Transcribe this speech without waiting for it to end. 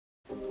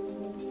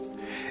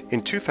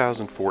In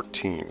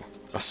 2014,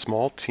 a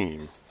small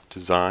team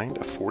designed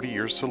a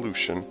 40-year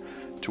solution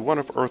to one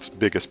of Earth's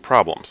biggest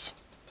problems,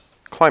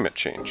 climate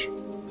change.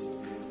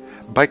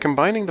 By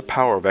combining the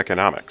power of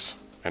economics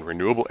and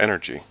renewable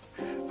energy,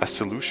 a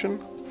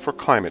solution for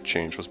climate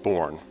change was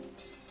born.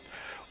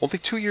 Only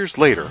 2 years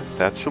later,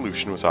 that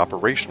solution was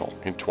operational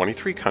in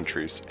 23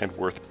 countries and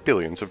worth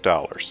billions of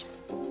dollars.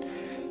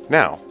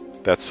 Now,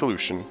 that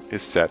solution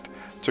is set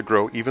to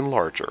grow even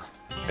larger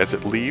as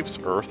it leaves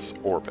Earth's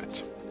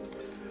orbit.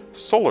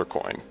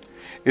 SolarCoin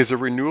is a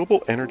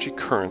renewable energy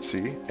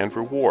currency and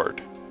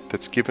reward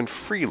that's given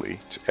freely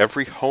to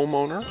every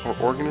homeowner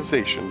or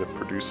organization that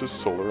produces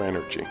solar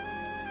energy.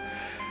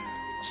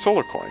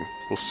 SolarCoin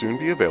will soon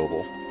be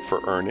available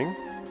for earning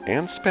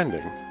and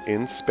spending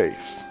in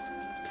space.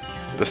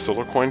 The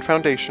SolarCoin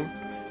Foundation,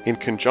 in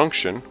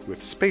conjunction with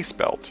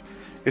SpaceBelt,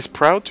 is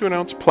proud to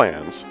announce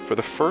plans for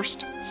the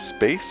first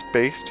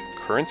space-based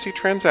currency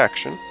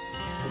transaction,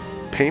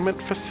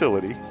 payment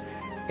facility,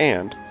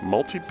 and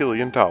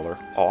multi-billion-dollar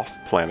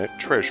off-planet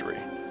treasury.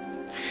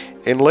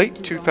 In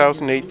late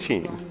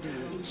 2018,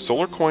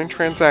 SolarCoin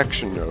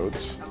transaction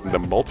nodes in the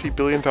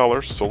multi-billion-dollar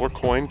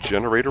SolarCoin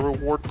generator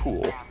reward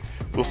pool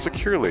will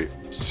securely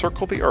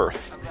circle the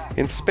Earth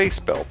in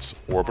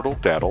SpaceBelt's orbital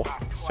data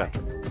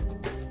center.